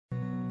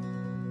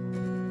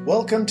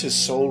Welcome to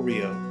Soul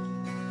Rio,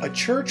 a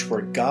church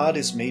where God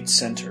is made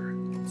center,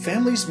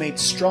 families made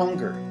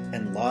stronger,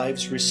 and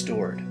lives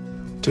restored.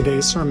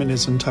 Today's sermon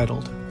is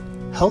entitled,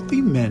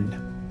 Healthy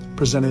Men,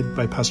 presented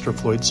by Pastor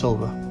Floyd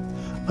Silva,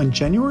 on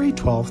January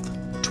 12th,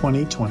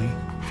 2020.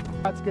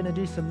 God's going to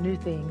do some new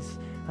things.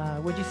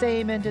 Would you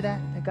say amen to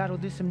that? That God will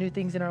do some new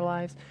things in our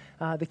lives?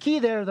 The key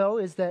there, though,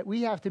 is that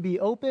we have to be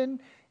open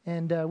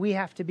and we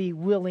have to be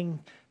willing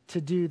to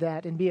do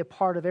that and be a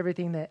part of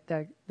everything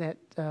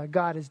that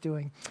God is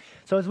doing.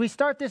 So as we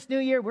start this new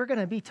year, we're going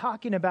to be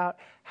talking about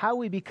how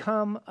we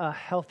become a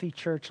healthy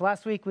church.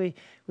 Last week we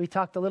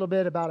talked a little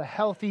bit about a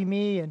healthy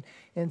me,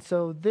 and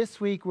so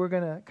this week we're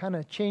going to kind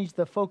of change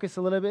the focus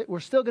a little bit. We're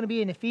still going to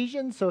be in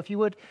Ephesians, so if you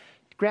would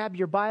grab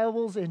your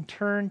Bibles and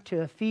turn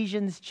to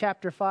Ephesians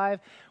chapter 5.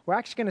 We're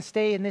actually going to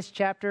stay in this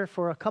chapter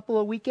for a couple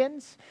of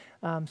weekends,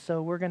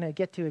 so we're going to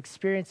get to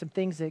experience some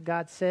things that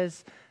God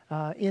says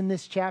in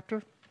this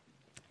chapter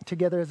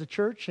together as a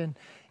church,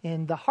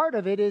 and the heart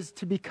of it is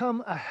to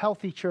become a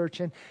healthy church.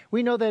 And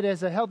we know that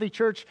as a healthy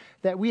church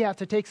that we have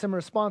to take some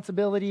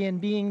responsibility in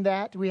being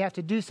that. We have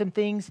to do some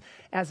things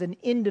as an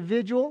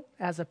individual,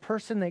 as a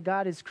person that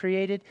God has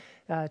created,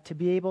 to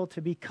be able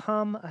to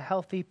become a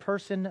healthy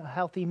person, a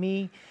healthy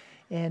me.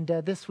 And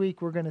this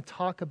week we're going to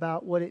talk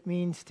about what it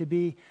means to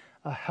be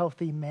a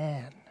healthy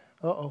man.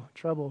 Uh-oh,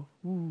 trouble.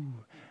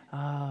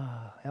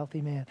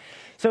 Healthy man.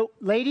 So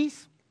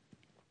ladies,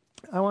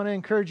 I want to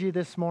encourage you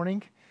this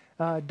morning.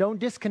 Don't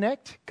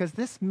disconnect, because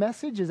this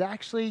message is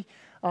actually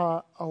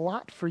a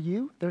lot for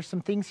you. There's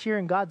some things here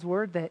in God's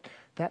Word that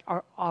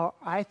are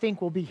I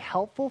think will be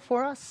helpful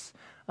for us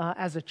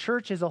as a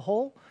church as a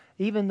whole,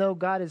 even though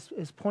God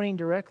is pointing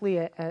directly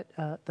at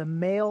the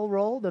male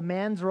role, the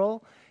man's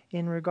role,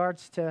 in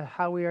regards to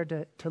how we are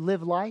to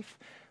live life.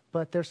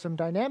 But there's some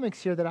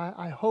dynamics here that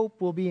I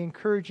hope will be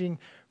encouraging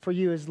for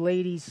you as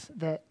ladies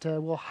that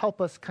will help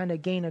us kind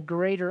of gain a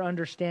greater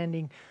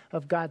understanding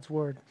of God's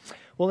Word.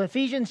 Well,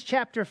 Ephesians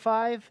chapter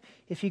 5,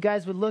 if you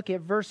guys would look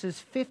at verses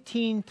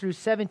 15 through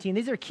 17.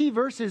 These are key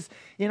verses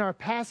in our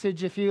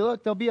passage. If you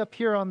look, they'll be up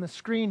here on the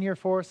screen here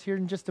for us here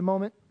in just a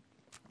moment.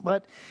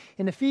 But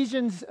in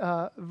Ephesians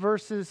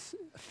verses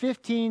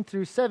 15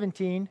 through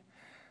 17,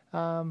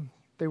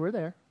 they were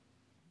there.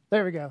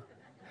 There we go.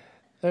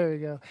 There we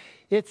go.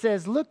 It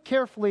says, "Look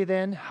carefully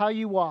then how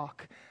you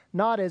walk,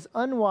 not as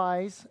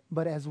unwise,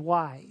 but as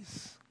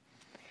wise,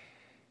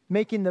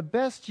 making the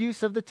best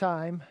use of the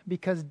time,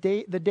 because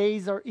the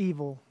days are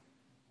evil.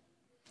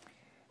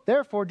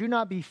 Therefore, do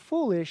not be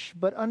foolish,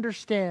 but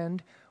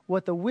understand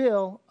what the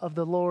will of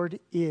the Lord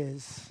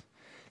is."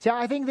 See,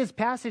 I think this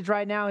passage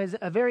right now is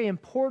a very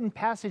important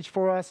passage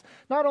for us,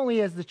 not only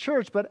as the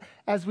church, but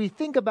as we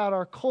think about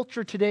our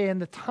culture today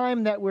and the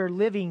time that we're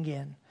living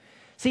in.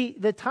 See,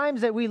 the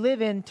times that we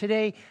live in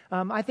today,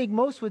 I think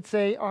most would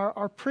say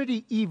are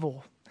pretty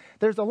evil.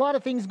 There's a lot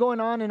of things going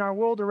on in our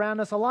world around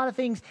us, a lot of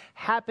things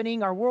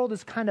happening. Our world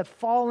has kind of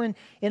fallen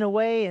in a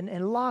way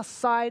and lost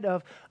sight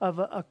of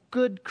a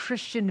good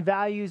Christian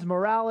values,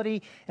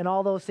 morality, and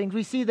all those things.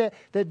 We see that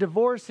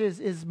divorce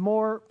is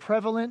more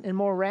prevalent and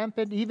more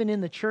rampant even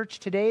in the church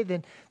today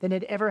than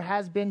it ever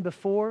has been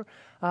before.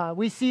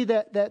 We see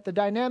that the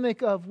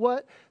dynamic of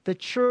what the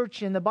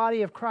church and the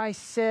body of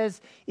Christ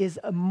says is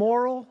a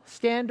moral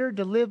standard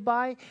to live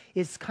by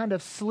is kind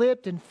of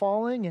slipped and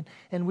falling,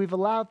 and we've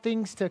allowed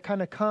things to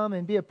kind of come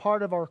and be a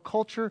part of our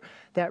culture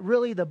that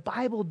really the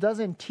Bible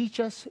doesn't teach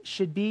us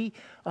should be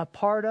a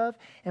part of.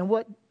 And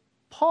what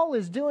Paul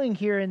is doing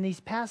here in these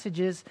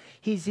passages,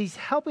 he's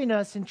helping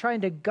us and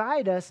trying to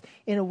guide us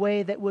in a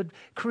way that would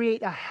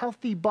create a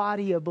healthy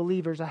body of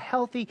believers, a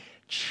healthy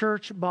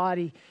church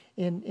body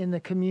in the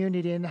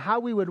community, and how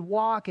we would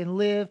walk and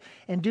live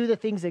and do the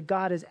things that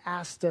God has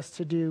asked us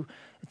to do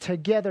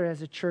together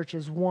as a church,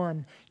 as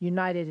one,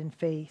 united in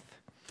faith.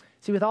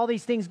 See, with all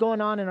these things going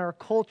on in our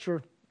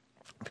culture,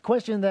 the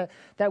question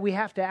that we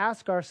have to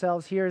ask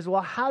ourselves here is,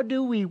 well, how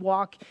do we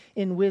walk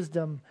in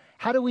wisdom?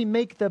 How do we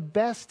make the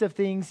best of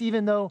things,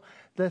 even though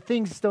the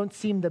things don't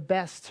seem the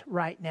best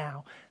right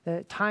now?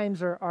 The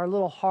times are a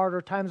little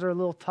harder, times are a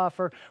little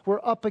tougher.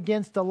 We're up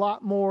against a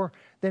lot more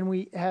than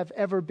we have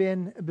ever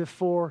been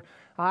before.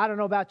 I don't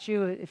know about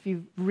you, if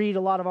you read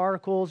a lot of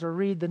articles or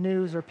read the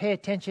news or pay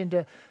attention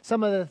to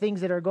some of the things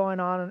that are going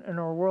on in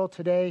our world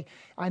today.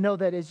 I know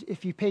that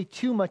if you pay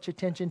too much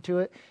attention to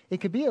it,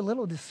 it could be a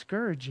little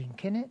discouraging,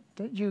 can it?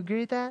 Don't you agree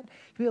with that?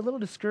 It can be a little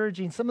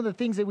discouraging. Some of the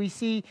things that we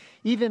see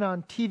even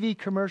on TV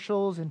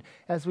commercials and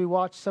as we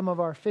watch some of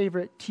our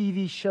favorite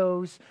TV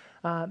shows,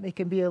 it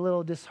can be a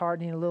little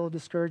disheartening, a little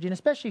discouraging,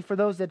 especially for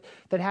those that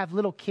have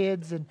little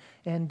kids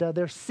and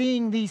they're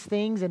seeing these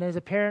things. And as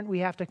a parent, we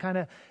have to kind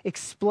of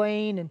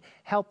explain and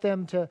help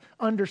them to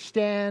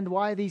understand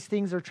why these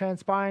things are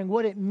transpiring,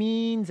 what it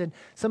means, and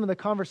some of the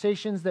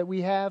conversations that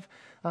we have.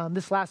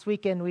 This last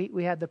weekend,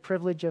 we had the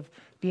privilege of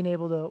being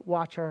able to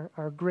watch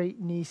our great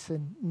niece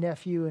and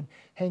nephew and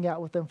hang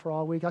out with them for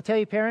all week. I'll tell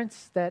you,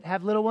 parents that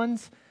have little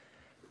ones,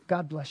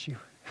 God bless you.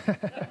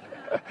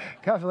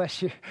 God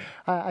bless you.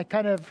 I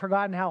kind of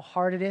forgotten how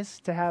hard it is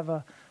to have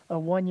a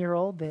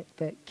 1-year-old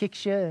that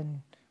kicks you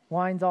and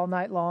whines all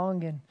night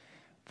long and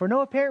for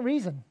no apparent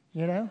reason, I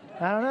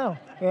don't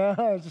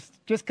know.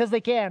 Just because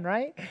they can,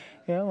 right?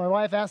 My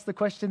wife asked the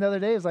question the other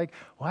day, is like,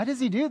 why does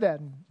he do that?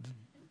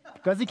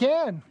 Because he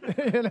can,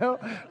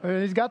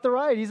 He's got the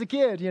right. He's a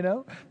kid,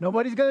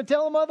 Nobody's going to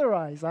tell him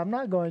otherwise. I'm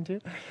not going to.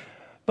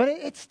 But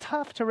it's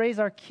tough to raise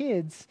our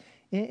kids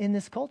in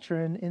this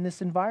culture and in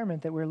this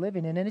environment that we're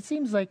living in. And it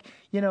seems like,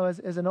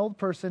 as an old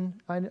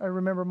person, I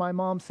remember my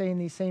mom saying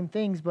these same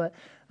things, but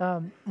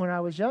when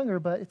I was younger,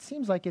 but it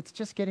seems like it's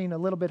just getting a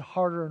little bit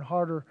harder and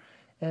harder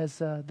as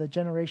the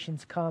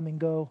generations come and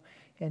go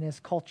and as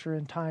culture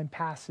and time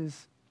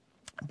passes.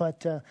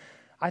 But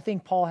I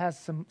think Paul has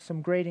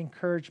some great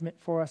encouragement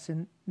for us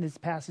in these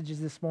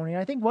passages this morning.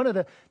 I think one of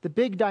the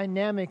big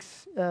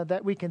dynamics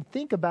that we can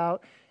think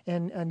about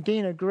and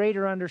gain a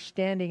greater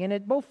understanding, and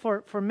it both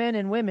for men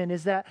and women,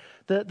 is that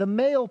the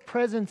male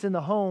presence in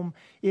the home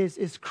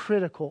is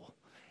critical.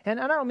 And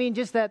I don't mean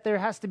just that there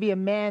has to be a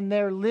man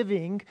there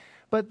living,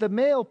 but the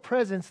male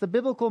presence, the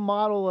biblical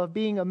model of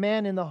being a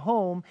man in the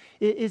home,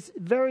 is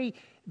very,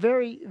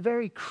 very,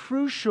 very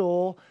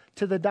crucial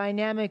to the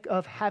dynamic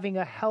of having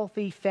a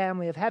healthy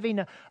family, of having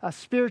a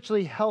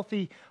spiritually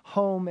healthy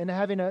home and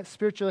having a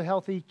spiritually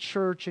healthy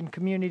church and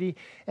community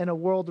and a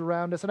world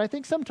around us. And I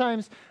think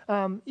sometimes,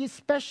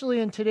 especially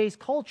in today's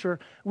culture,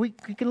 we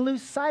can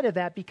lose sight of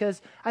that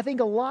because I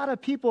think a lot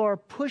of people are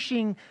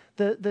pushing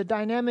the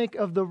dynamic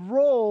of the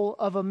role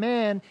of a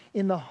man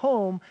in the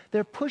home.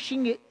 They're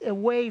pushing it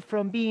away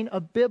from being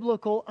a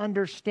biblical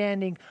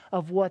understanding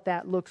of what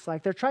that looks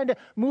like. They're trying to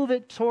move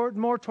it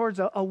more towards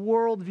a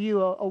world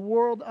view, a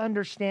world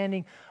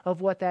understanding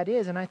of what that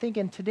is. And I think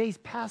in today's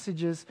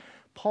passages,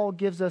 Paul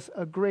gives us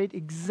a great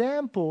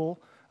example,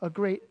 a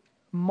great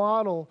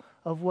model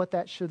of what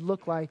that should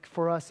look like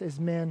for us as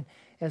men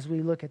as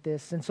we look at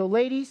this. And so,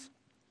 ladies,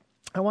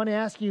 I want to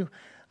ask you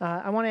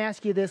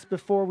this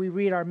before we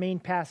read our main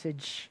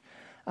passage.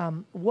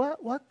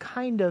 What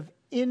kind of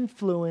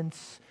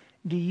influence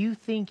do you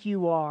think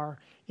you are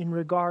in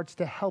regards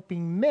to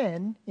helping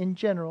men in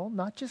general,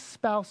 not just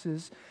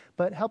spouses,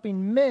 but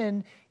helping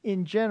men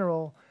in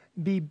general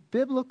be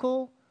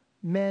biblical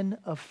men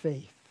of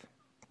faith?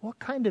 What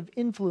kind of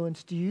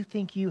influence do you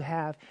think you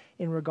have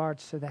in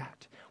regards to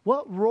that?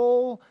 What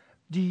role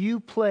do you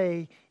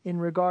play in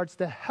regards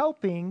to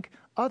helping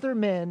other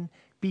men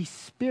be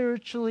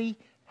spiritually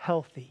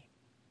healthy?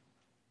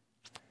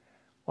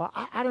 Well,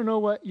 I don't know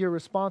what your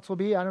response will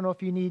be. I don't know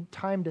if you need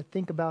time to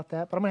think about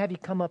that, but I'm going to have you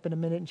come up in a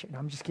minute and share. No,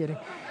 I'm just kidding.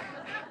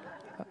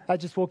 I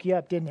just woke you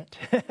up, didn't it?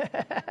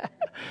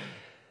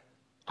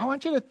 I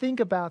want you to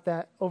think about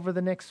that over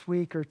the next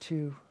week or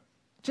two.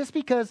 Just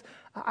because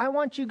I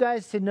want you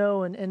guys to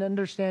know and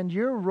understand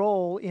your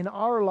role in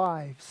our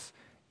lives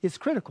is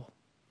critical.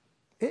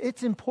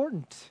 It's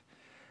important.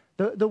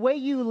 The way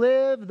you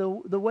live,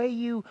 the way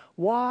you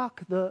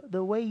walk,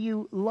 the way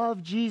you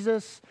love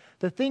Jesus,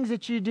 the things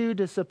that you do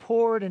to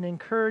support and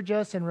encourage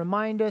us and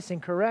remind us and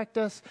correct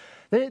us,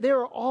 they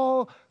are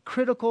all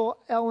critical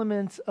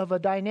elements of a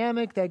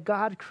dynamic that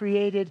God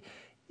created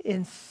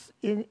in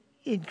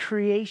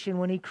creation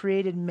when He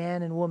created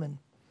man and woman.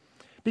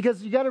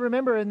 Because you got to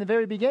remember, in the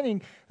very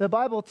beginning, the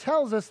Bible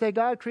tells us that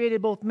God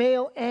created both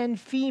male and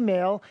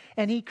female,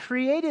 and He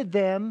created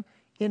them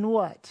in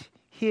what?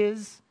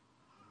 His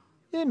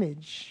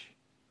image.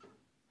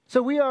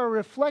 So we are a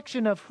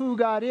reflection of who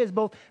God is,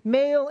 both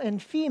male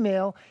and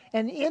female,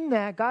 and in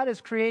that, God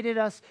has created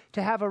us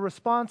to have a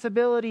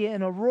responsibility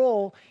and a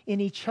role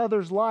in each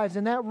other's lives.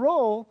 And that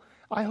role,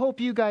 I hope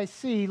you guys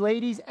see,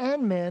 ladies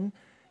and men,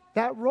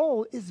 that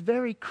role is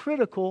very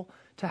critical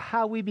to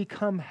how we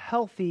become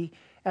healthy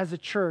as a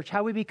church,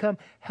 how we become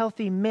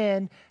healthy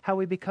men, how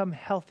we become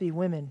healthy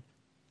women.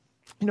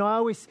 I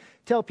always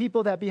tell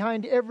people that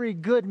behind every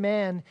good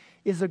man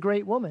is a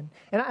great woman.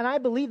 And I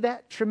believe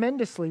that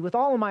tremendously with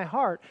all of my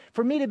heart.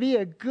 For me to be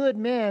a good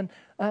man,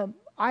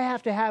 I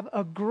have to have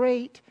a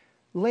great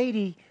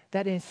lady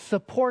that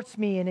supports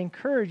me and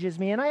encourages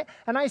me. And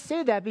I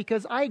say that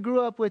because I grew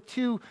up with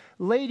two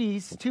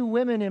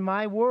women in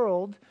my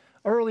world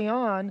early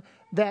on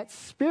that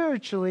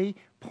spiritually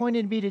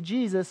pointed me to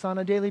Jesus on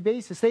a daily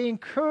basis. They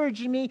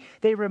encouraged me,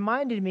 they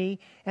reminded me,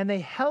 and they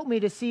helped me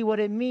to see what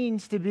it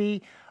means to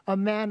be a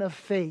man of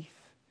faith.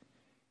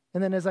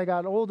 And then as I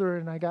got older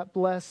and I got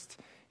blessed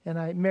and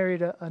I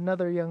married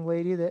another young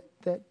lady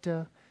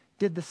that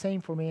did the same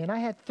for me. And I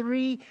had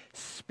 3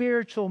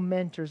 spiritual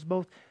mentors,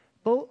 both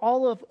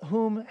all of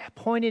whom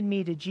pointed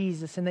me to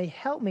Jesus, and they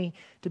helped me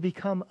to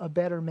become a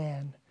better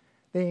man.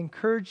 They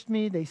encouraged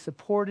me, they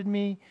supported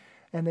me,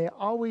 and they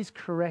always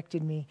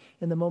corrected me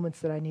in the moments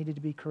that I needed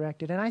to be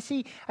corrected. And I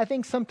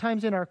think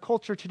sometimes in our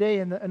culture today,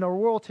 in our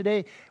world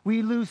today,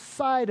 we lose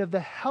sight of the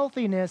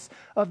healthiness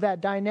of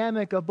that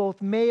dynamic of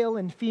both male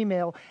and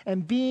female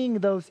and being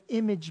those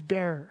image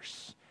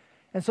bearers.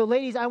 And so,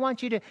 ladies, I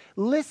want you to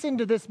listen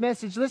to this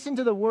message, listen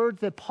to the words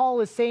that Paul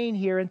is saying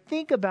here, and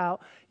think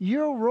about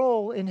your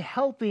role in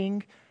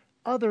helping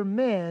other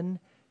men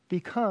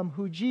become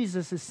who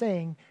Jesus is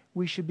saying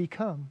we should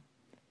become.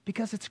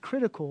 Because it's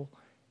critical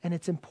and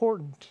it's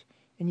important,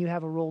 and you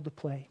have a role to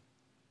play.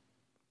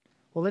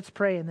 Well, let's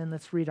pray and then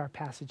let's read our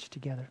passage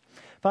together.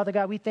 Father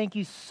God, we thank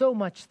you so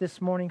much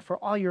this morning for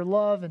all your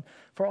love and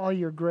for all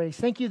your grace.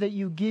 Thank you that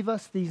you give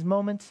us these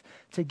moments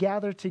to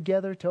gather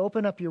together, to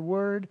open up your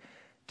word,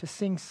 to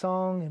sing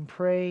song and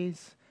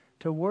praise,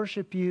 to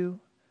worship you,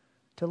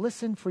 to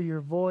listen for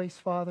your voice,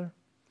 Father.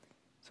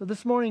 So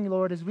this morning,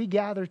 Lord, as we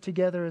gather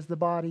together as the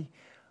body,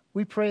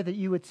 we pray that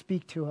you would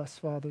speak to us,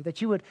 Father,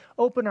 that you would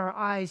open our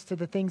eyes to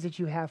the things that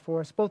you have for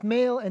us, both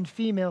male and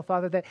female,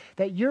 Father,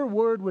 that your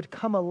word would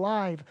come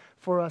alive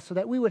for us so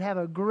that we would have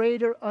a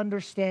greater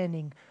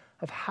understanding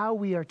of how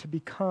we are to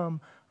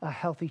become a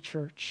healthy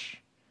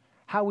church,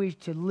 how we are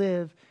to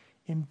live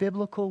in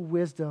biblical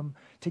wisdom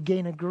to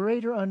gain a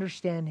greater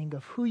understanding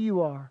of who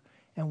you are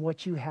and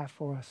what you have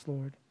for us,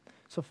 Lord.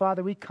 So,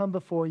 Father, we come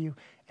before you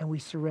and we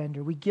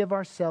surrender. We give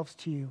ourselves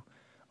to you,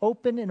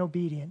 open and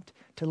obedient,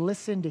 to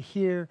listen, to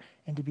hear,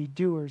 and to be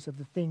doers of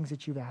the things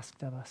that you've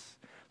asked of us.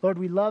 Lord,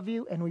 we love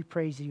you and we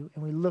praise you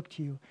and we look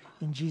to you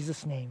in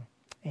Jesus' name.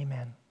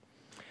 Amen.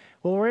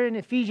 Well, we're in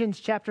Ephesians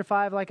chapter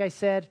 5, like I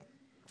said,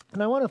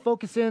 and I want to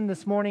focus in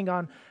this morning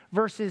on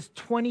verses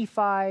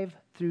 25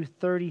 through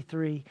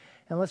 33,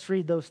 and let's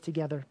read those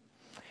together.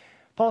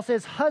 Paul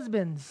says,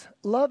 "Husbands,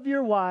 love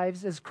your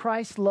wives as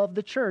Christ loved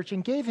the church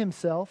and gave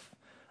himself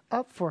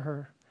up for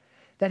her,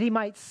 that he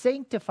might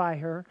sanctify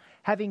her,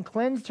 having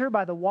cleansed her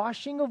by the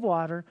washing of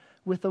water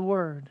with the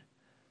word,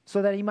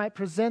 so that he might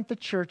present the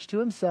church to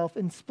himself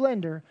in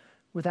splendor,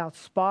 without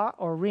spot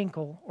or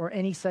wrinkle or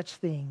any such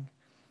thing,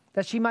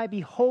 that she might be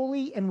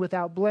holy and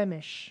without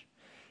blemish.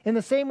 In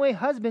the same way,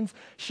 husbands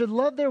should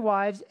love their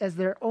wives as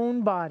their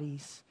own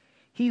bodies.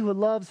 He who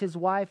loves his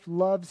wife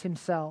loves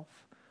himself.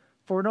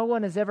 For no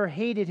one has ever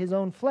hated his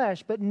own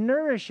flesh, but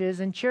nourishes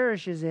and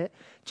cherishes it,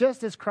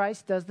 just as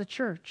Christ does the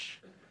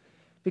church,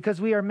 because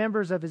we are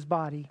members of his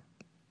body.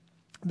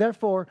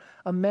 Therefore,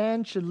 a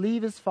man should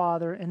leave his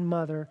father and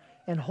mother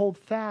and hold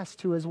fast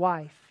to his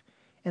wife,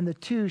 and the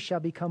two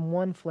shall become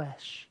one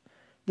flesh.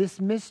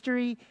 This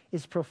mystery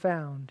is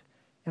profound,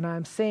 and I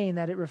am saying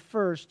that it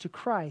refers to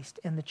Christ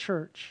and the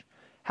church.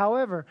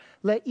 However,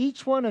 let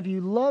each one of you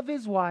love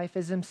his wife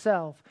as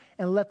himself,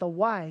 and let the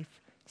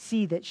wife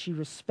see that she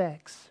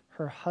respects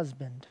her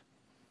husband."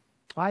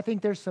 I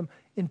think there's some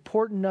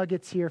important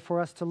nuggets here for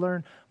us to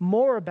learn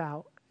more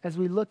about as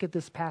we look at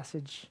this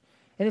passage.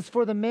 And it's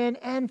for the men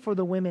and for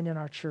the women in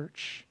our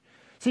church.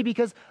 See,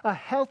 because a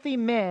healthy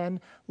man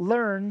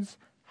learns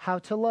how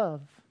to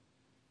love.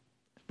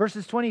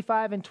 Verses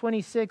 25 and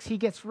 26, he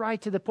gets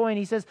right to the point.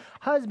 He says,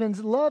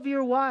 "Husbands, love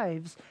your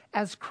wives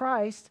as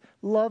Christ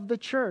loved the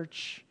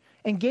church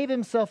and gave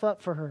himself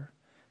up for her,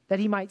 that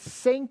he might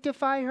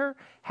sanctify her,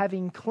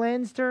 having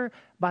cleansed her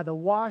by the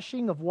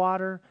washing of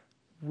water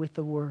with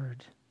the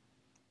word."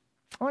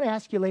 I want to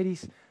ask you,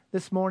 ladies,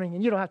 this morning,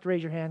 and you don't have to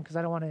raise your hand because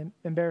I don't want to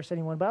embarrass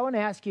anyone, but I want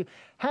to ask you,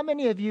 how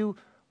many of you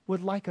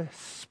would like a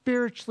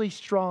spiritually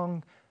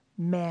strong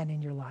man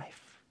in your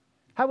life?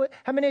 How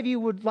many of you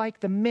would like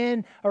the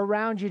men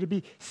around you to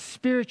be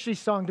spiritually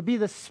strong, to be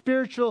the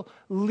spiritual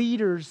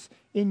leaders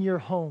in your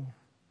home?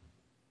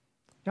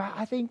 Now,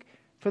 I think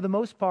for the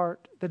most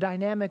part, the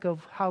dynamic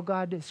of how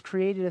God has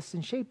created us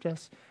and shaped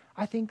us,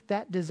 I think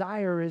that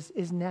desire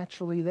is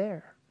naturally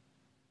there.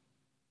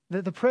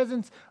 The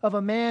presence of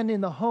a man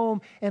in the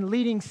home and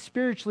leading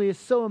spiritually is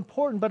so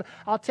important. But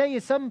I'll tell you,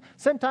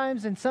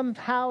 sometimes and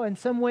somehow in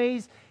some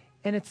ways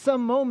and at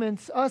some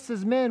moments, us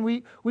as men,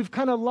 we've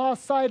kind of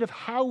lost sight of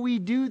how we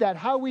do that,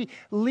 how we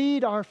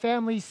lead our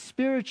families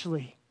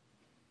spiritually.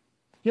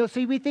 You know,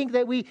 see, we think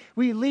that we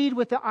lead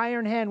with the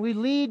iron hand. We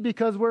lead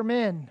because we're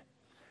men.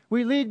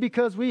 We lead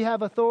because we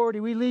have authority.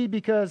 We lead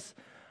because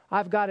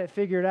I've got it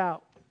figured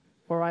out,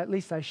 or at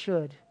least I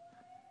should.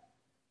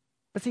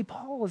 But see,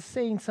 Paul is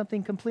saying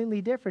something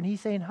completely different.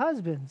 He's saying,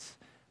 husbands,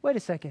 wait a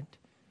second.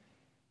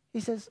 He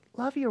says,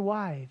 love your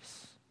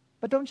wives,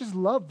 but don't just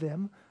love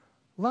them.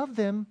 Love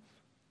them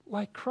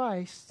like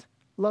Christ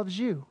loves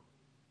you.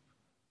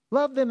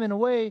 Love them in a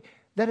way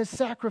that is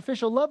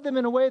sacrificial. Love them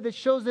in a way that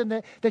shows them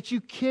that you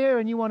care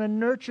and you want to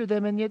nurture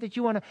them, and yet that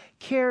you want to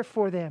care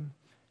for them,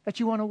 that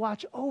you want to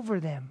watch over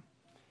them.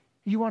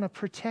 You want to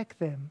protect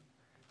them.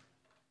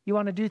 You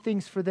want to do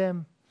things for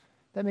them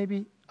that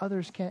maybe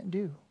others can't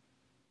do.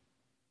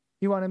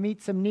 You want to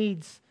meet some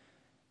needs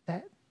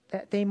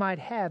that they might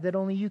have that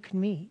only you can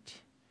meet.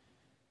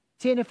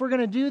 See, and if we're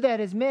going to do that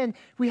as men,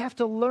 we have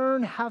to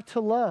learn how to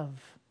love.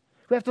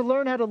 We have to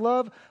learn how to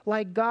love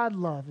like God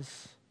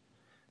loves.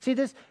 See,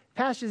 this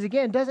passage,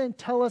 again, doesn't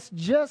tell us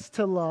just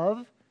to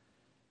love.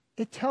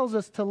 It tells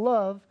us to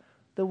love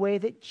the way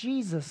that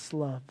Jesus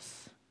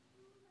loves.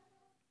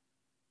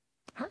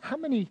 How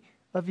many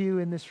of you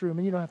in this room,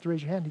 and you don't have to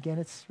raise your hand again,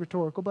 it's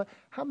rhetorical, but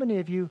how many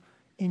of you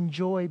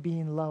enjoy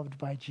being loved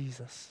by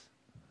Jesus?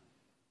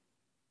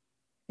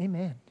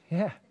 Amen.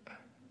 Yeah.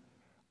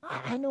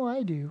 I know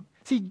I do.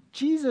 See,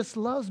 Jesus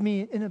loves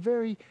me in a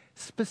very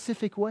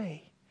specific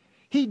way.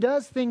 He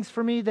does things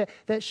for me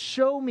that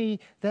show me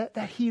that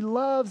he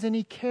loves and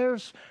he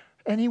cares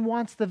and he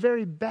wants the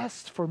very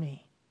best for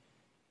me.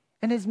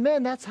 And as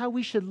men, that's how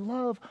we should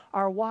love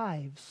our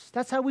wives.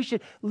 That's how we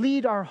should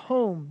lead our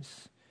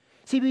homes.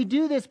 See, we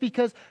do this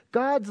because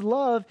God's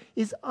love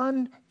is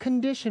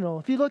unconditional.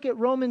 If you look at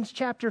Romans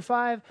chapter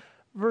 5,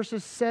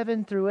 verses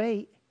 7 through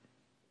 8,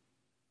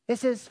 it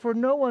says, "For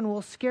no one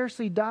will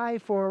scarcely die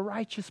for a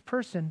righteous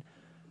person,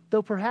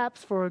 though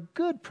perhaps for a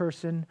good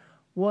person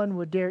one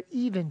would dare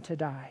even to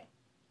die.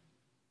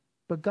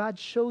 But God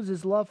shows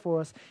his love for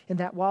us in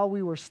that while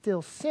we were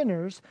still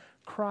sinners,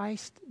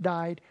 Christ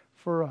died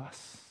for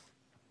us."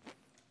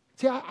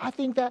 See, I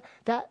think that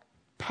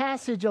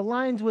passage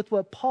aligns with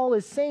what Paul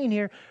is saying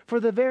here, for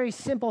the very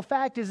simple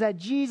fact is that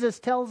Jesus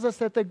tells us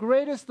that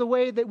the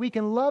way that we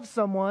can love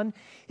someone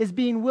is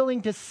being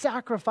willing to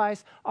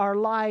sacrifice our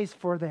lives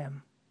for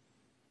them.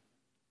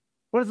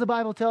 What does the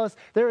Bible tell us?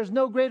 There is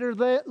no greater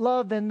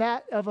love than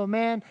that of a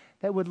man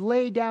that would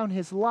lay down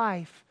his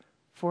life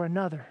for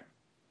another.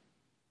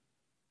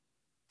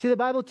 See, the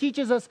Bible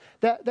teaches us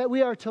that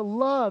we are to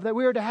love, that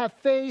we are to have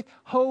faith,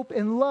 hope,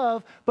 and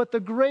love. But the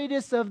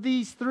greatest of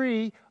these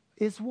three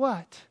is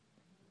what?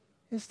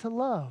 Is to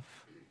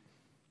love.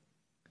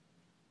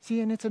 See,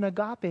 and it's an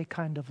agape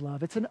kind of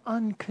love. It's an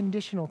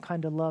unconditional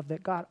kind of love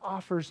that God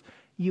offers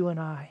you and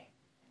I.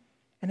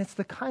 And it's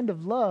the kind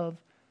of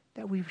love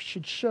that we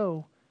should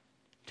show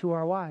to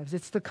our wives.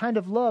 It's the kind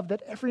of love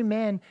that every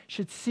man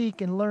should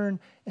seek and learn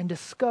and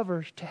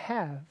discover to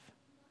have.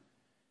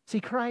 See,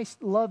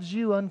 Christ loves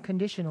you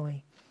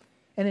unconditionally.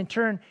 And in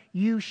turn,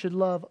 you should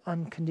love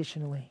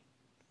unconditionally.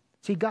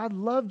 See, God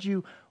loved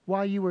you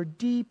while you were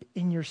deep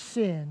in your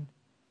sin,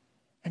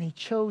 and he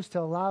chose to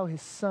allow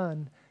his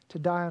son to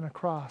die on a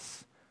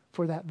cross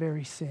for that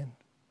very sin.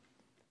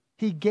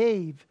 He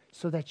gave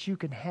so that you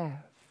can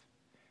have.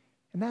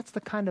 And that's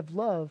the kind of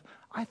love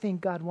I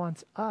think God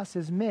wants us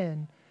as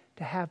men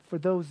to have for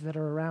those that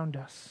are around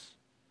us.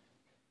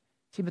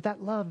 See, but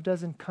that love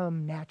doesn't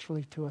come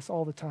naturally to us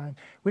all the time.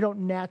 We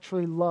don't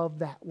naturally love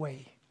that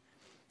way.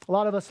 A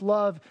lot of us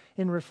love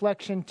in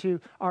reflection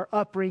to our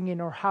upbringing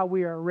or how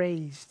we are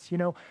raised. You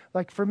know,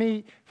 like for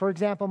me, for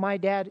example, my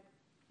dad,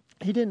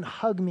 he didn't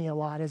hug me a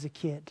lot as a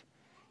kid.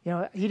 You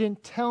know, he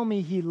didn't tell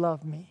me he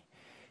loved me.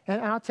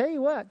 And I'll tell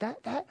you what,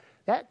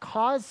 that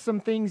caused some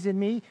things in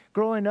me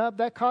growing up.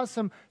 That caused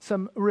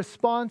some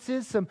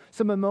responses,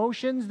 some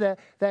emotions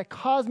that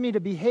caused me to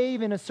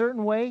behave in a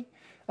certain way.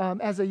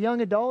 As a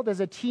young adult, as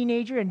a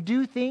teenager, and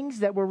do things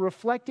that were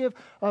reflective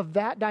of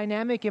that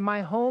dynamic in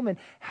my home and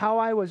how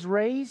I was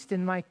raised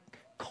in my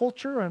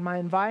culture and my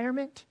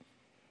environment.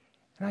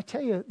 And I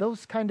tell you,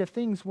 those kind of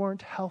things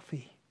weren't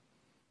healthy.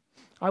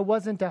 I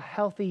wasn't a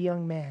healthy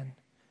young man,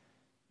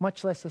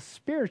 much less a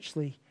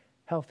spiritually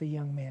healthy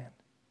young man.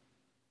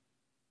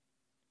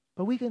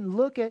 But we can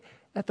look at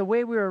the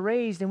way we were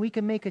raised, and we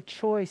can make a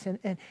choice,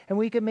 and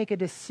we can make a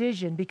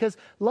decision, because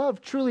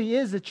love truly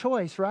is a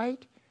choice,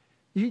 right?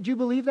 Do you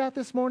believe that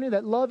this morning,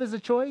 that love is a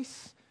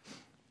choice?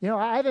 You know,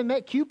 I haven't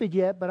met Cupid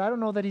yet, but I don't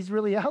know that he's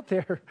really out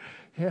there.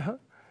 You know,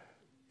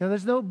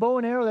 there's no bow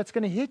and arrow that's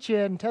going to hit you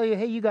and tell you,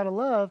 hey, you got to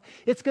love.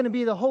 It's going to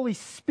be the Holy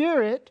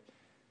Spirit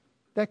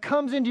that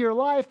comes into your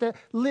life, that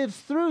lives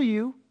through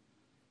you,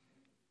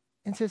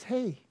 and says,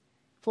 hey,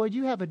 Floyd,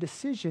 you have a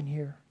decision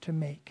here to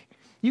make.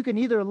 You can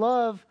either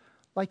love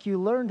like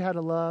you learned how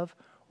to love,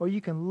 or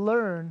you can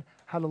learn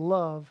how to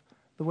love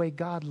the way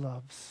God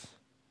loves.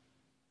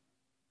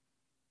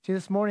 See,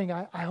 this morning,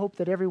 I hope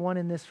that everyone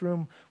in this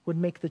room would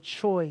make the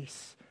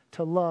choice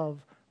to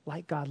love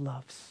like God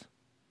loves.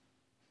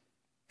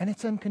 And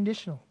it's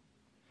unconditional.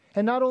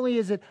 And not only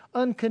is it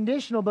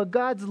unconditional, but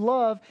God's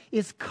love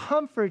is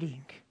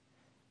comforting.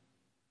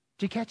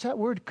 Did you catch that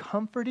word,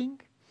 comforting?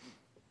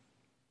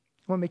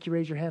 I want to make you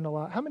raise your hand a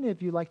lot. How many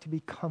of you like to be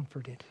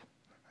comforted?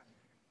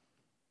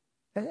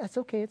 That's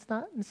okay. It's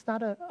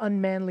not an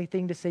unmanly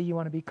thing to say you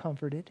want to be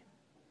comforted.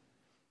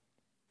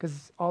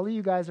 Because all of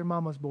you guys are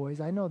mama's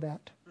boys. I know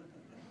that.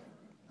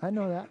 I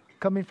know that.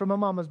 Coming from a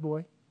mama's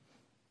boy.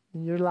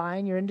 And you're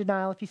lying. You're in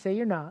denial if you say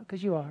you're not,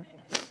 because you are.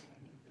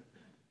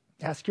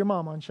 Ask your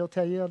mama and she'll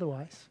tell you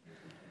otherwise.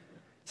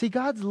 See,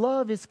 God's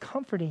love is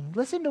comforting.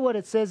 Listen to what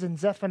it says in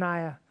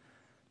Zephaniah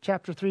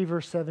chapter 3,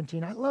 verse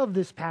 17. I love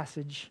this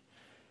passage.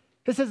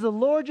 It says, "The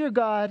Lord your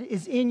God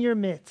is in your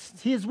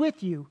midst. He is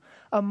with you,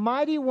 a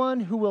mighty one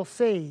who will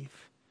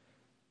save.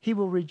 He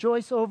will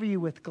rejoice over you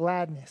with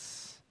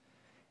gladness."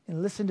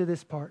 And listen to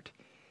this part.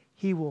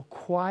 "He will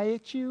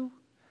quiet you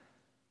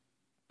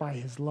by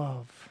his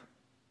love."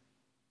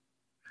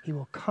 He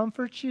will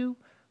comfort you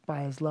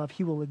by his love.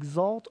 He will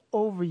exalt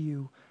over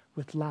you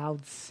with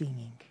loud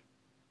singing.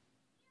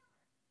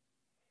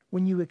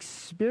 When you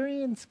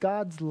experience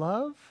God's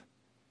love,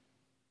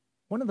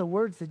 one of the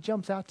words that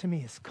jumps out to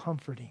me is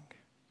comforting.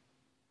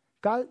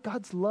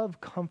 God's love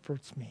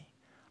comforts me.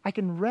 I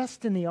can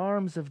rest in the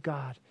arms of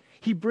God.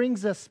 He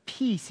brings us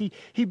peace.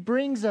 He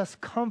brings us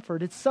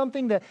comfort. It's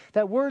something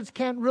that words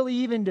can't really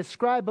even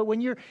describe. But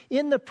when you're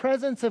in the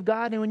presence of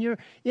God and when you're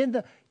in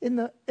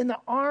the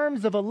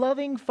arms of a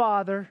loving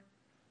Father,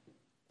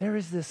 there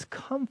is this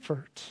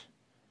comfort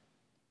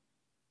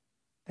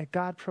that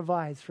God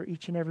provides for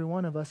each and every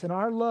one of us. And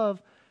our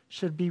love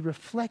should be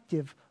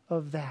reflective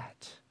of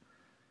that.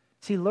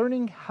 See,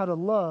 learning how to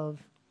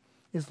love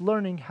is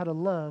learning how to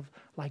love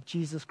like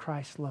Jesus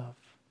Christ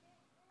loved.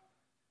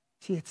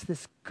 See, it's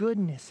this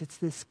goodness, it's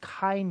this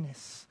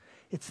kindness,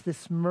 it's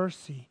this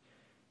mercy,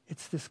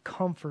 it's this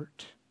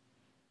comfort.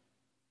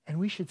 And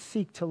we should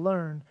seek to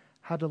learn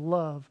how to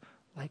love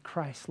like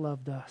Christ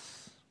loved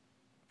us.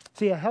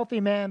 See, a healthy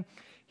man,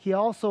 he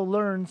also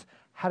learns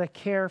how to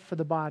care for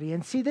the body.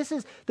 And see, this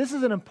is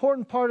an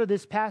important part of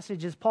this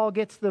passage as Paul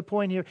gets to the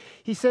point here.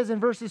 He says in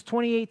verses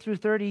 28 through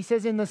 30, he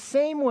says, in the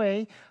same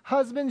way,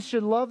 husbands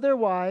should love their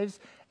wives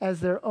as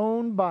their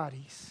own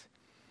bodies.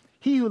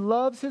 He who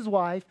loves his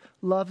wife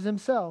loves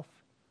himself.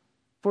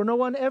 For no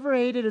one ever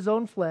hated his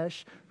own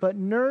flesh, but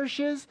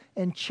nourishes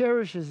and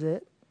cherishes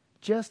it,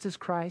 just as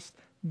Christ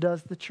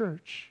does the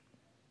church,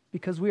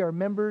 because we are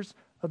members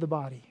of the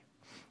body.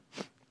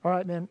 All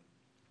right, man.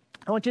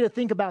 I want you to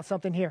think about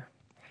something here.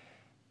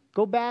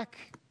 Go back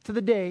to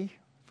the day.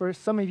 For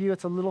some of you,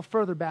 it's a little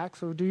further back,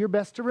 so do your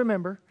best to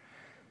remember.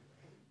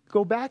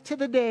 Go back to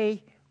the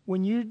day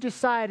when you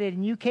decided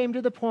and you came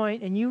to the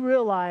point and you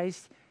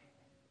realized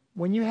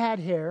when you had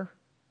hair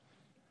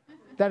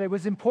that it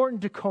was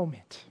important to comb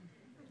it.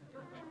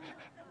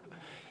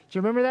 Do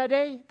you remember that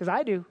day? Because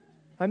I do.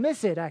 I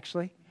miss it,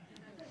 actually.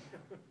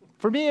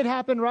 For me, it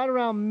happened right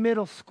around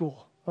middle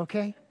school,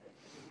 okay?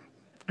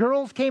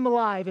 Girls came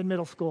alive in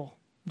middle school.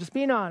 Just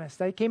being honest,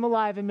 they came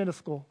alive in middle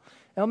school.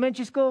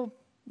 Elementary school,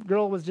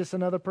 girl was just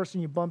another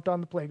person you bumped on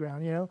the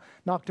playground,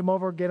 knocked them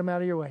over, get them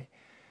out of your way.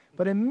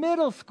 But in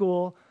middle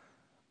school,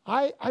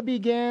 I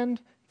began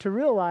to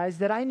realize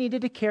that I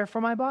needed to care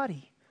for my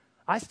body.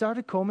 I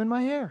started combing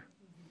my hair.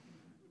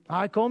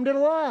 I combed it a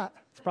lot.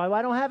 That's probably why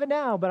I don't have it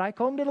now, but I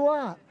combed it a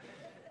lot.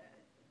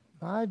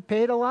 I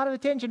paid a lot of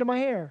attention to my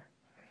hair.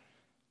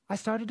 I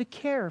started to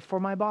care for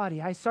my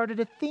body. I started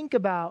to think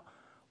about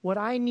what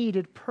I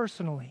needed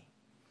personally.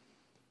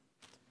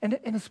 And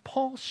as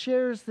Paul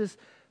shares this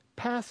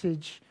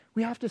passage,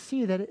 we have to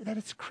see that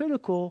it's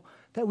critical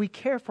that we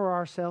care for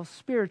ourselves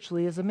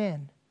spiritually as a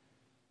man.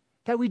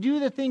 That we do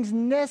the things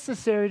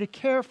necessary to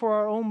care for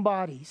our own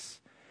bodies.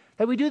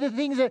 That we do the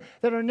things that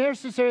are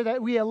necessary,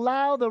 that we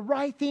allow the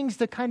right things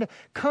to kind of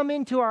come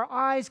into our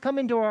eyes, come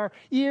into our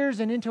ears,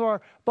 and into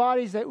our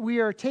bodies that we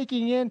are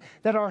taking in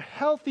that are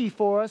healthy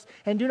for us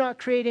and do not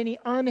create any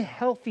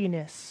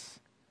unhealthiness.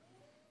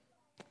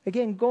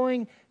 Again,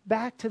 going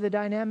back to the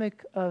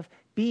dynamic of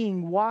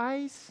being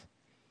wise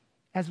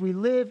as we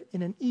live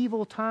in an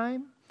evil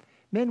time,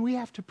 men, we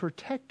have to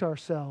protect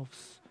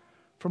ourselves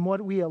from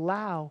what we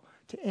allow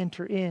to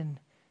enter in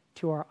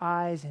to our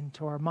eyes and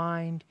to our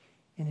mind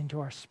and into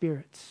our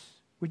spirits.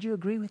 Would you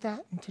agree with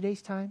that in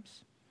today's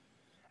times?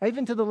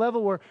 Even to the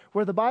level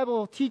where the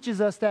Bible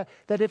teaches us that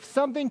if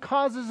something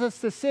causes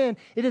us to sin,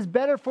 it is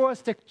better for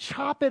us to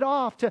chop it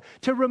off,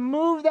 to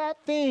remove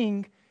that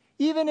thing,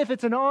 even if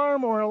it's an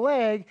arm or a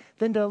leg,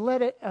 than to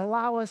let it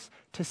allow us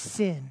to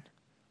sin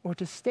or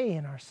to stay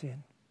in our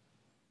sin.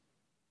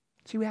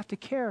 See, we have to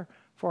care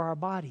for our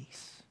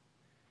bodies.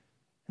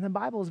 And the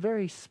Bible is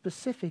very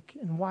specific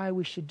in why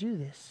we should do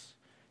this.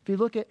 If you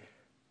look at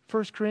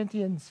 1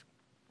 Corinthians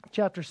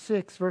chapter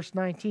 6, verse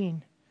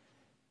 19,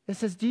 it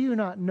says, do you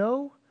not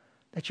know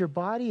that your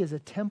body is a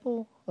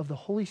temple of the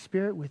Holy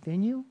Spirit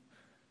within you,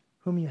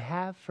 whom you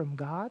have from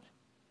God?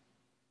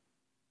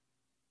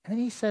 And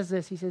then he says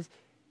this, he says,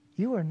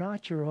 you are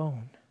not your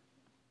own.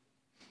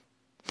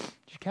 Did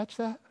you catch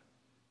that?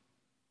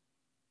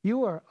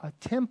 You are a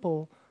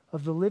temple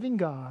of the living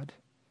God,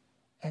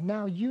 and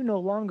now you no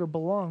longer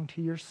belong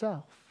to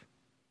yourself.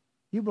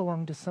 You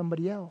belong to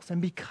somebody else.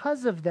 And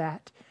because of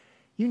that,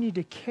 you need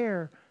to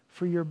care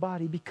for your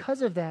body.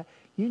 Because of that,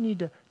 you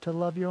need to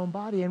love your own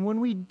body. And when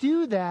we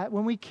do that,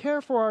 when we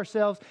care for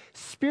ourselves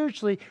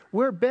spiritually,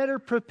 we're better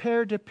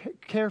prepared to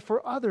care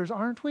for others,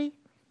 aren't we?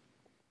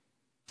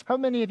 How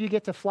many of you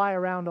get to fly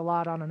around a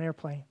lot on an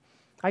airplane?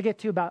 I get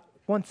to about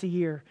once a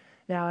year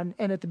now.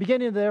 And at the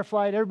beginning of their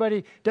flight,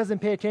 everybody doesn't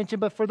pay attention.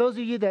 But for those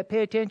of you that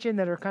pay attention,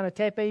 that are kind of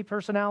type A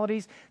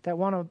personalities, that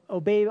want to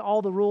obey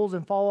all the rules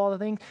and follow all the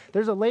things,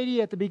 there's a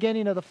lady at the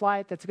beginning of the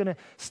flight that's going to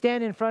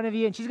stand in front of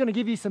you, and she's going to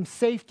give you some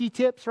safety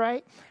tips,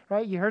 right?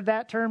 Right? You heard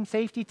that term,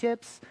 safety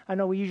tips? I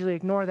know we usually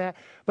ignore that.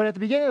 But at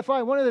the beginning of the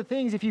flight, one of the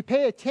things, if you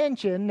pay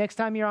attention next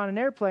time you're on an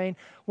airplane,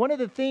 one of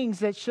the things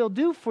that she'll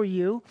do for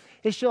you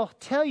is she'll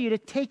tell you to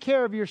take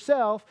care of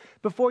yourself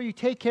before you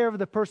take care of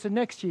the person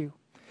next to you.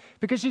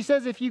 Because she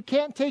says if you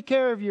can't take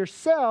care of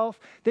yourself,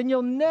 then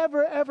you'll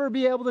never, ever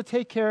be able to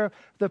take care of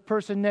the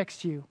person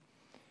next to you.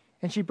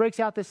 And she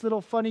breaks out this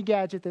little funny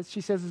gadget that she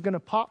says is going to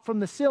pop from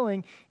the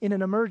ceiling in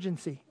an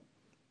emergency.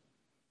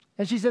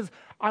 And she says,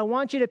 I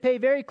want you to pay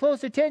very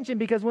close attention,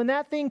 because when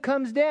that thing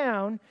comes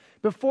down,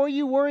 before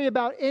you worry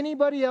about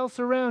anybody else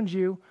around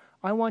you,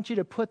 I want you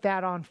to put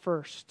that on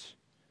first.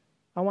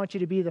 I want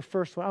you to be the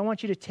first one. I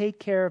want you to take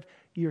care of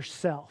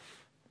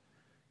yourself.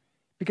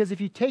 Because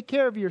if you take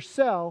care of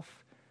yourself,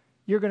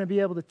 you're going to be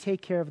able to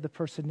take care of the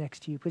person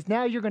next to you. Because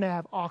now you're going to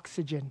have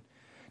oxygen.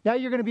 Now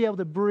you're going to be able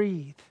to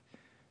breathe.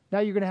 Now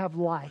you're going to have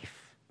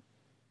life.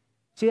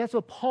 See, that's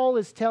what Paul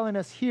is telling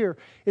us here,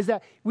 is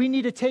that we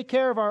need to take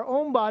care of our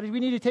own bodies. We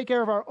need to take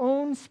care of our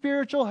own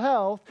spiritual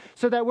health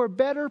so that we're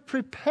better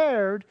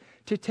prepared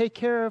to take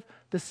care of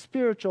the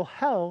spiritual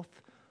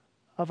health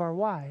of our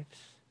wives,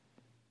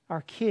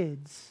 our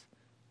kids,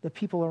 the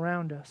people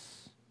around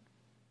us.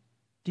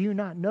 Do you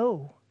not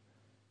know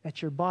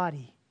that your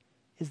body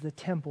is the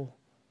temple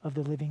of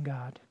the living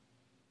God?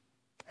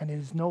 And it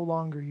is no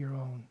longer your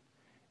own.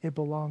 It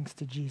belongs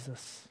to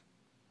Jesus.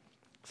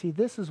 See,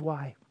 this is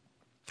why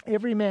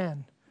every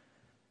man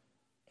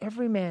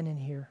in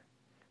here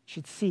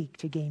should seek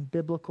to gain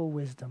biblical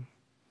wisdom.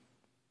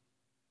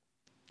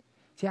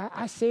 See,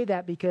 I say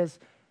that because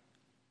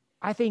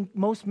I think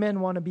most men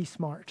want to be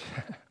smart.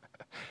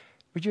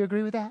 Would you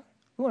agree with that?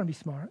 We want to be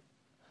smart.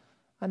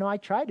 I know I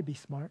try to be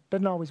smart.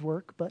 Doesn't always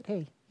work, but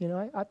hey,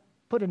 I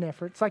put an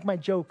effort. It's like my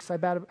jokes. I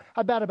bat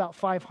about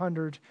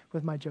 500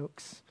 with my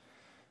jokes.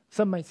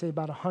 Some might say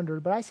about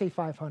 100, but I say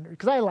 500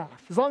 because I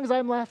laugh. As long as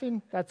I'm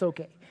laughing, that's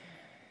okay.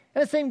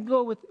 And the same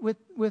go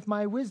with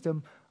my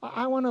wisdom.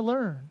 I want to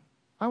learn.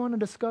 I want to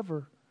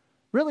discover.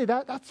 Really,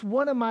 that's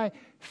one of my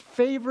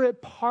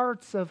favorite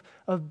parts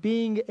of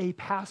being a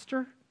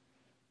pastor,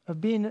 of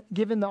being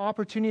given the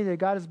opportunity that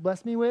God has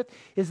blessed me with,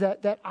 is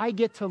that I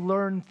get to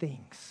learn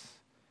things.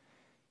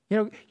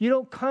 You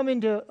don't come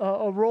into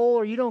a role,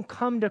 or you don't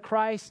come to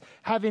Christ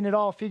having it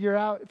all figured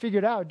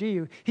out, do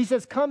you? He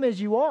says, come as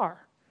you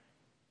are.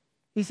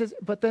 He says,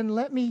 but then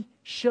let me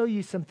show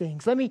you some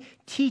things. Let me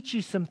teach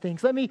you some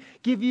things. Let me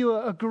give you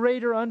a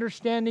greater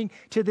understanding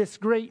to this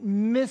great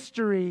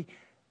mystery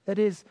that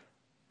is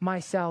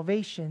my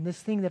salvation,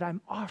 this thing that I'm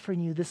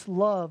offering you, this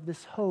love,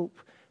 this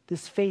hope,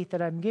 this faith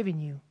that I'm giving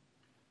you.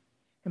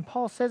 And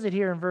Paul says it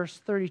here in verse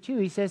 32.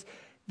 He says,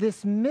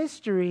 this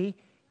mystery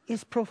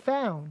is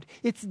profound.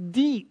 It's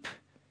deep.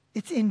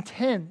 It's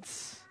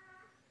intense.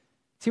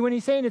 See, when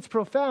he's saying it's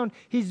profound,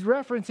 he's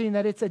referencing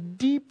that it's a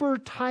deeper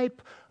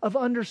type of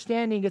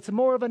understanding. It's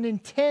more of an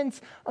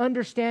intense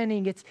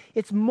understanding.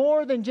 It's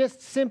more than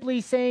just simply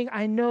saying,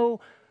 I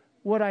know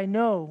what I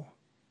know.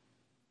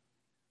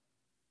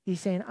 He's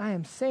saying, I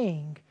am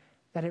saying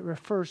that it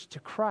refers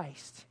to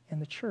Christ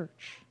and the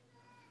church.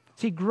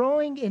 See,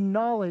 growing in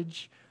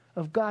knowledge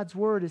of God's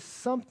word is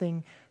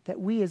something that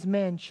we as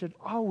men should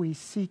always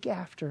seek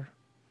after.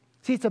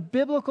 See, it's a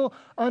biblical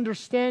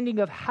understanding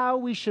of how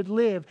we should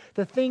live,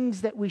 the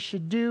things that we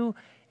should do,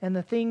 and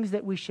the things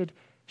that we should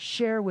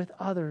share with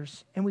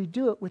others. And we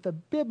do it with a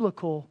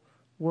biblical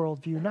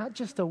worldview, not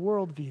just a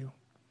worldview.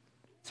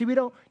 See, we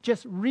don't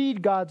just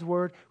read God's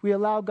word, we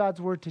allow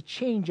God's word to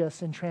change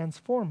us and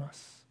transform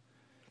us.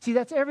 See,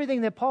 that's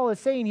everything that Paul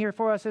is saying here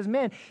for us as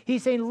men.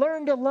 He's saying,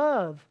 learn to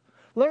love,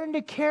 learn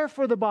to care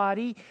for the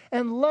body,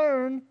 and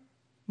learn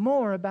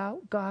more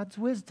about God's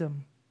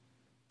wisdom.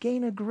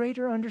 Gain a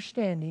greater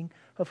understanding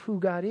of who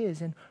God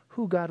is and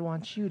who God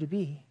wants you to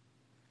be.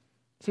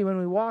 See, when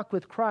we walk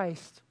with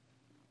Christ,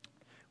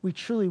 we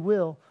truly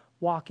will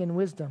walk in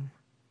wisdom.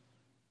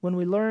 When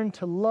we learn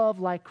to love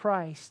like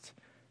Christ,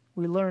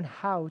 we learn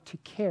how to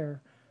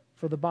care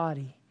for the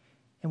body,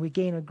 and we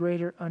gain a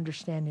greater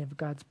understanding of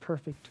God's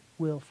perfect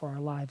will for our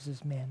lives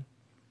as men.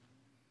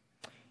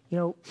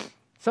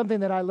 Something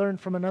that I learned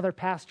from another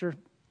pastor,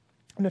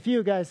 and a few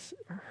of you guys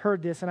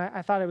heard this, and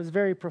I thought it was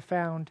very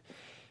profound.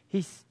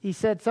 He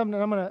said something,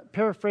 and I'm going to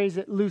paraphrase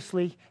it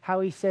loosely,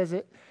 how he says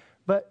it.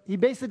 But he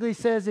basically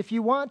says, if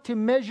you want to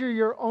measure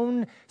your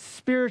own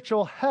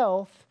spiritual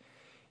health,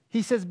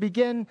 he says,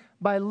 begin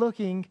by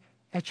looking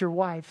at your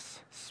wife's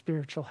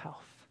spiritual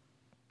health.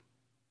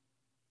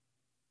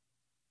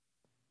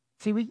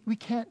 See, we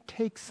can't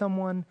take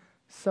someone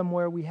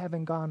somewhere we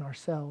haven't gone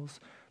ourselves.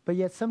 But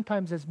yet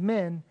sometimes as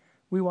men,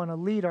 we want to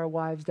lead our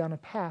wives down a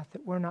path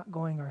that we're not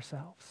going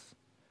ourselves.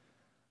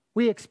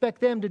 We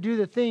expect them to do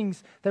the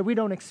things that we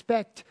don't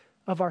expect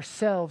of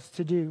ourselves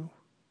to do.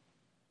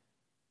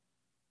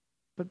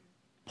 But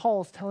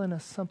Paul's telling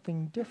us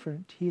something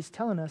different. He is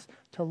telling us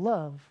to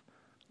love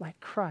like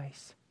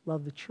Christ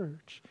loved the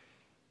church.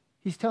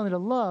 He's telling us to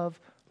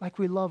love like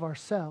we love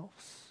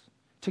ourselves.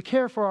 To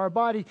care for our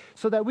body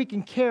so that we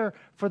can care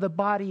for the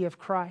body of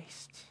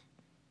Christ.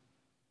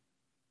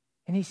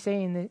 And he's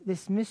saying that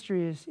this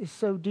mystery is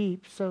so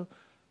deep,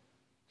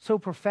 so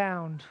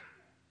profound,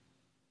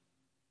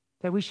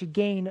 that we should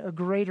gain a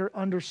greater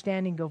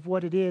understanding of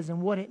what it is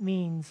and what it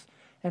means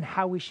and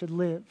how we should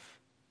live.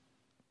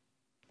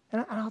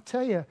 And I'll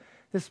tell you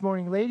this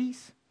morning,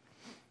 ladies,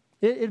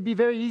 it'd be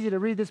very easy to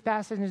read this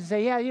passage and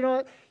say, yeah, you know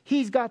what?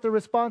 He's got the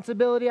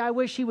responsibility. I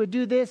wish he would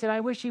do this, and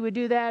I wish he would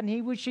do that, and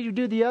he wish he would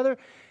do the other.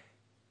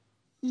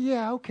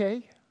 Yeah,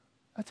 okay.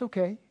 That's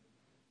okay.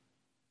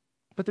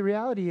 But the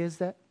reality is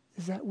that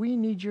we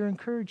need your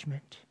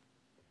encouragement.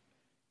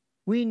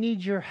 We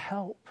need your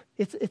help.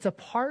 It's a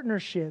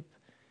partnership.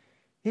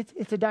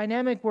 It's a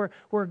dynamic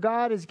where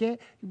God is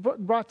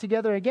brought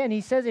together again.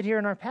 He says it here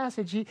in our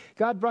passage.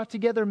 God brought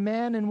together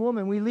man and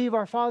woman. We leave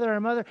our father and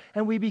our mother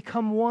and we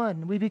become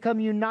one. We become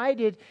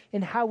united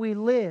in how we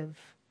live.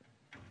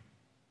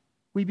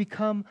 We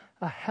become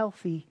a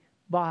healthy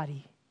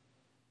body.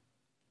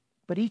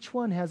 But each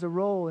one has a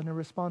role and a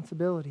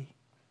responsibility.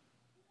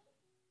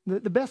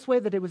 The best way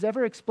that it was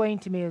ever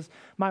explained to me is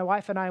my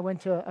wife and I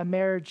went to a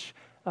marriage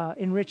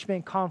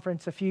enrichment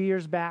conference a few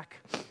years back.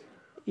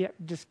 Yeah,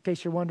 just in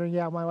case you're wondering,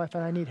 yeah, my wife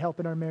and I need help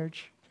in our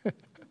marriage.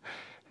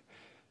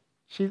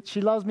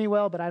 She loves me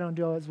well, but I don't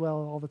do as well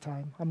all the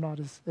time. I'm not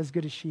as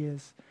good as she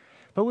is.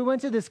 But we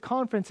went to this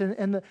conference,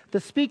 and the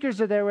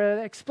speakers are there where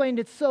they explained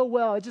it so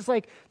well. It's just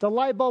like the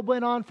light bulb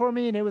went on for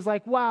me, and it was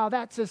like, wow,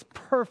 that's just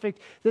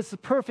perfect. This is a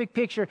perfect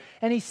picture.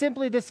 And he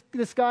simply, this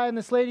guy and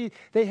this lady,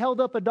 they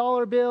held up a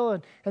dollar bill,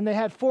 and they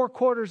had 4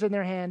 quarters in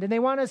their hand. And they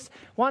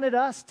wanted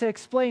us to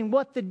explain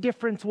what the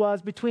difference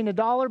was between a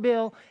dollar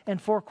bill and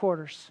 4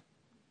 quarters.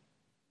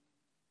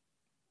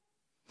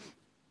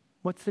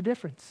 What's the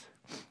difference?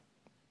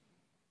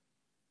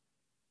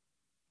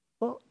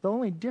 Well, the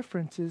only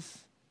difference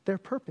is their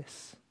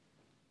purpose.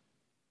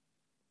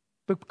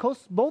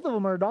 Because both of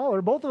them are a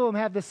dollar, both of them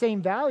have the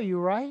same value,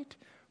 right?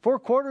 4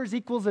 quarters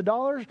equals a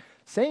dollar,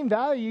 same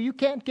value. You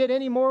can't get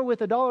any more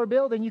with a dollar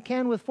bill than you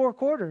can with 4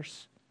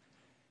 quarters.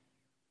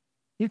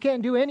 You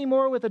can't do any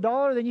more with a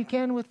dollar than you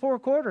can with 4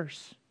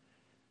 quarters.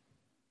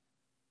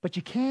 But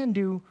you can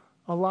do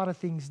a lot of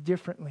things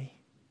differently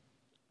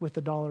with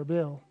a dollar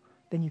bill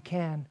than you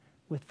can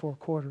with 4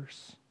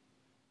 quarters.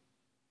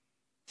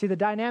 See, the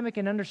dynamic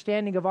and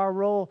understanding of our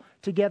role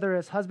together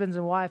as husbands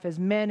and wife, as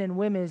men and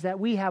women, is that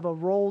we have a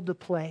role to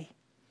play.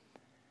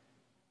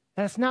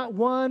 And it's not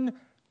one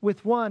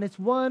with one, it's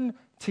one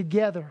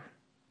together.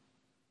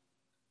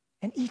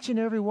 And each and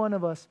every one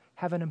of us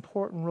have an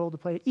important role to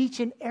play. Each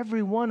and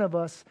every one of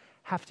us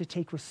have to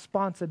take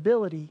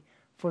responsibility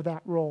for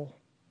that role.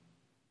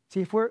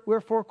 See, if we're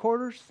 4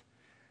 quarters,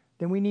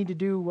 then we need to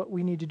do what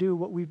we need to do,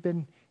 what we've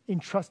been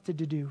entrusted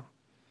to do.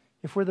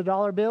 If we're the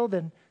dollar bill,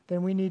 then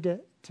we need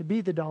to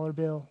be the dollar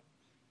bill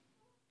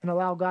and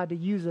allow God to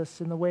use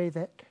us in the way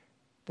that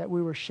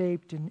we were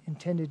shaped and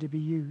intended to be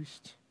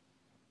used.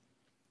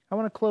 I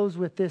want to close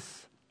with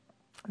this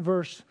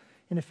verse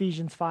in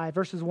Ephesians 5,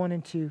 verses 1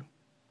 and 2.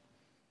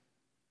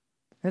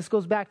 This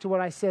goes back to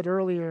what I said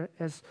earlier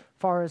as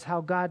far as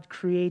how God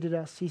created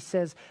us. He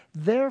says,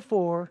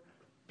 "Therefore,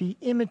 be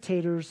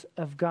imitators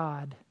of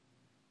God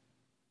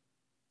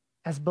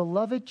as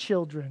beloved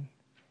children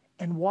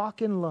and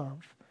walk in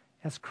love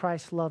as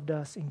Christ loved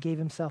us and gave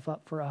himself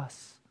up for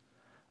us,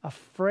 a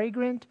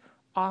fragrant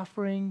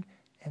offering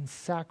and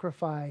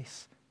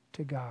sacrifice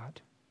to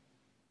God."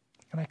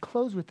 And I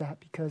close with that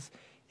because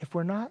if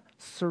we're not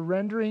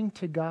surrendering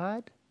to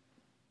God,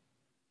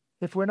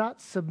 if we're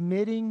not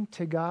submitting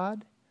to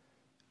God,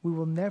 we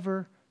will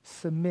never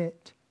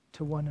submit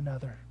to one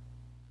another.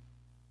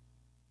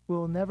 We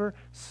will never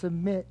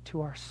submit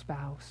to our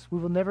spouse. We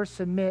will never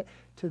submit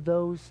to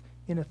those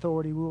in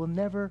authority. We will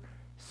never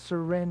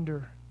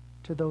surrender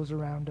to those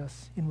around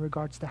us in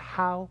regards to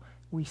how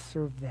we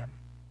serve them.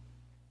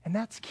 And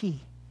that's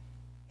key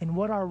in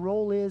what our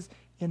role is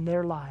in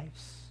their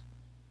lives.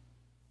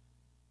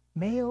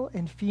 Male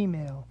and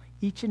female,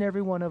 each and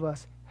every one of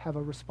us have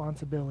a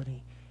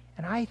responsibility.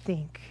 And I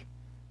think,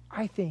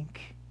 I'm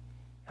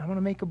going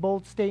to make a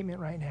bold statement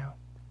right now.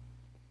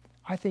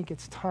 I think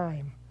it's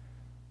time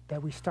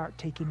that we start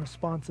taking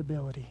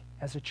responsibility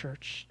as a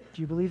church.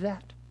 Do you believe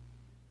that?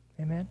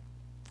 Amen?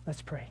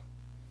 Let's pray.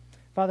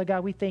 Father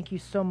God, we thank you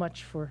so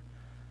much for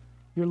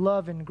your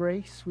love and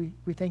grace.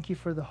 We thank you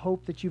for the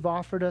hope that you've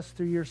offered us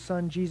through your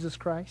Son, Jesus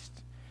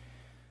Christ.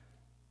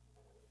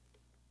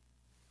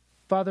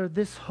 Father,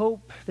 this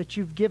hope that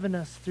you've given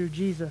us through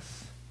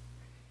Jesus,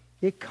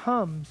 it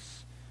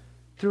comes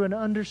through an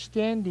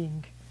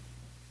understanding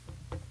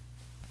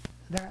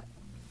that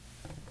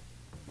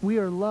we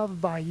are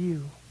loved by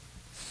you,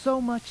 so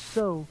much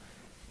so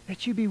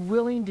that you be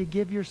willing to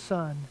give your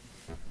Son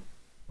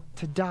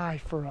to die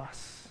for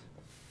us.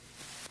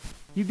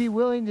 You'd be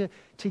willing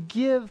to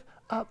give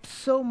up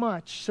so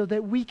much so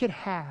that we could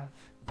have.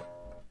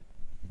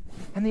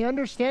 And the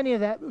understanding of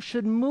that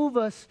should move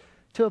us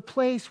to a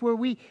place where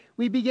we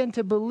begin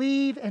to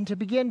believe and to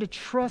begin to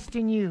trust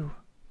in you.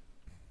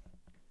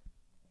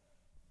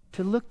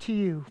 To look to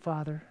you,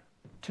 Father.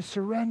 To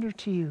surrender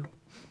to you.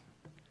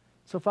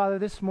 So, Father,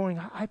 this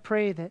morning, I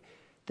pray that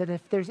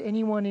if there's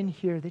anyone in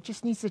here that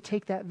just needs to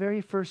take that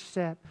very first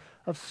step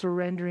of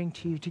surrendering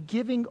to you, to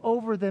giving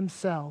over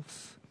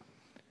themselves,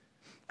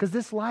 because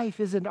this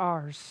life isn't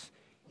ours.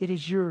 It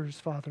is yours,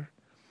 Father.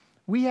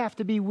 We have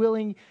to be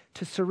willing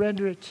to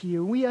surrender it to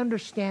you. We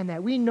understand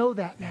that. We know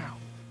that now.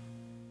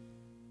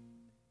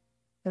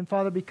 And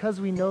Father,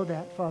 because we know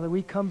that, Father,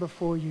 we come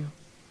before you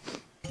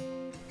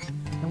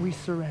and we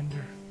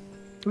surrender.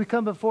 We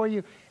come before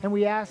you and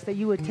we ask that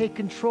you would take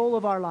control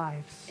of our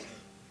lives.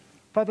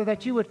 Father,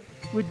 that you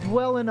would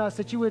dwell in us,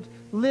 that you would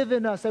live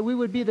in us, that we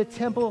would be the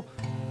temple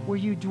where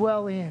you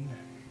dwell in.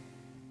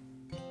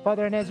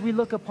 Father, and as we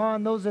look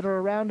upon those that are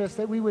around us,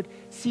 that we would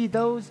see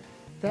those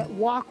that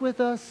walk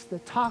with us,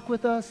 that talk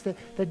with us,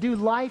 that do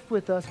life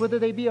with us, whether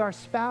they be our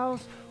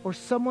spouse or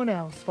someone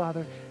else,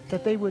 Father,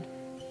 that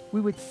we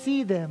would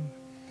see them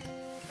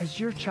as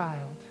your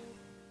child,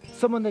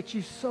 someone that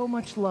you so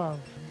much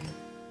love,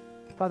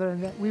 Father,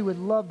 and that we would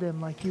love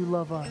them like you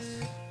love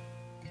us.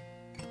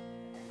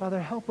 Father,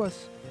 help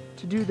us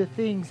to do the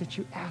things that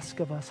you ask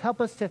of us.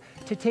 Help us to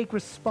take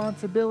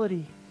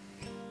responsibility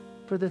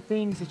for the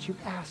things that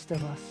you've asked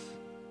of us.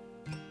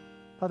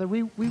 Father,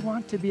 we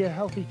want to be a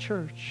healthy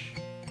church.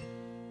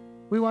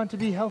 We want to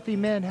be healthy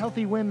men,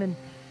 healthy women,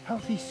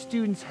 healthy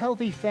students,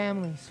 healthy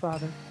families,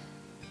 Father.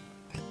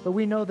 But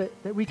we know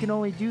that we can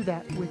only do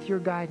that with your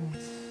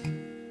guidance.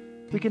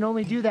 We can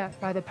only do that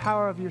by the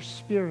power of your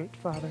Spirit,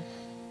 Father.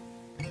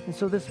 And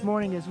so this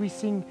morning, as we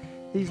sing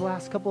these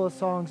last couple of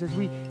songs, as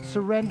we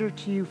surrender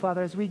to you,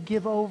 Father, as we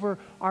give over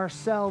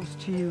ourselves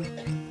to you,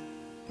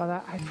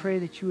 Father, I pray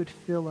that you would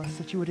fill us,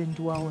 that you would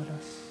indwell in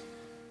us,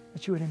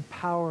 that you would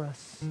empower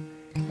us.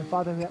 And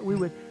Father, that we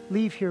would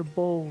leave here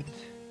bold,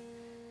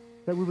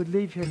 that we would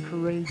leave here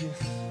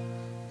courageous,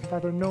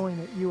 Father, knowing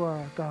that you are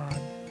our God,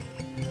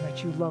 and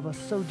that you love us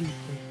so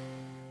deeply,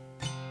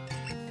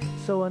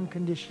 so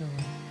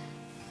unconditionally,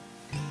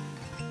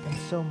 and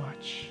so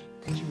much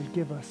that you would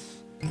give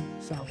us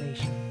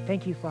salvation.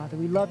 Thank you, Father.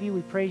 We love you,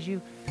 we praise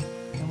you,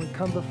 and we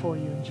come before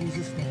you in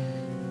Jesus' name.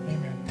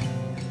 Amen.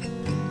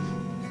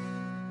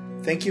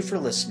 Thank you for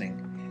listening,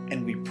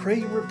 and we pray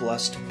you were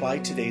blessed by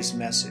today's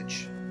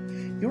message.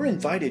 You are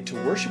invited to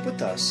worship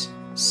with us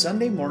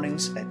Sunday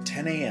mornings at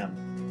 10 a.m.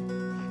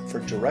 For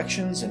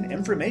directions and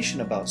information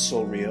about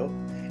Soul Rio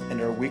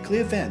and our weekly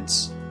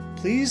events,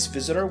 please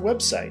visit our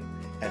website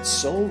at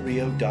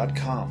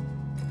soulrio.com.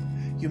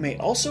 You may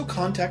also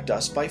contact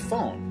us by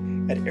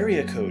phone at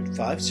area code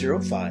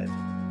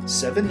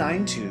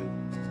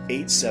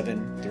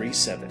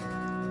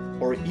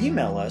 505-792-8737 or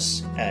email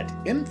us at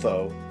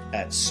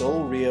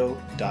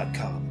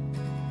info@soulrio.com.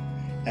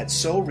 At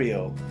Soul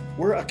Rio,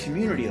 we're a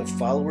community of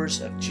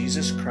followers of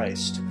Jesus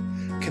Christ,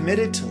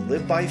 committed to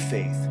live by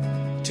faith,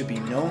 to be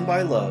known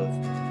by love,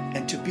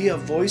 and to be a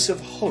voice of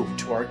hope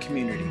to our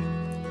community.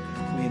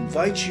 We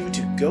invite you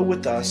to go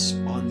with us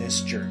on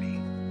this journey.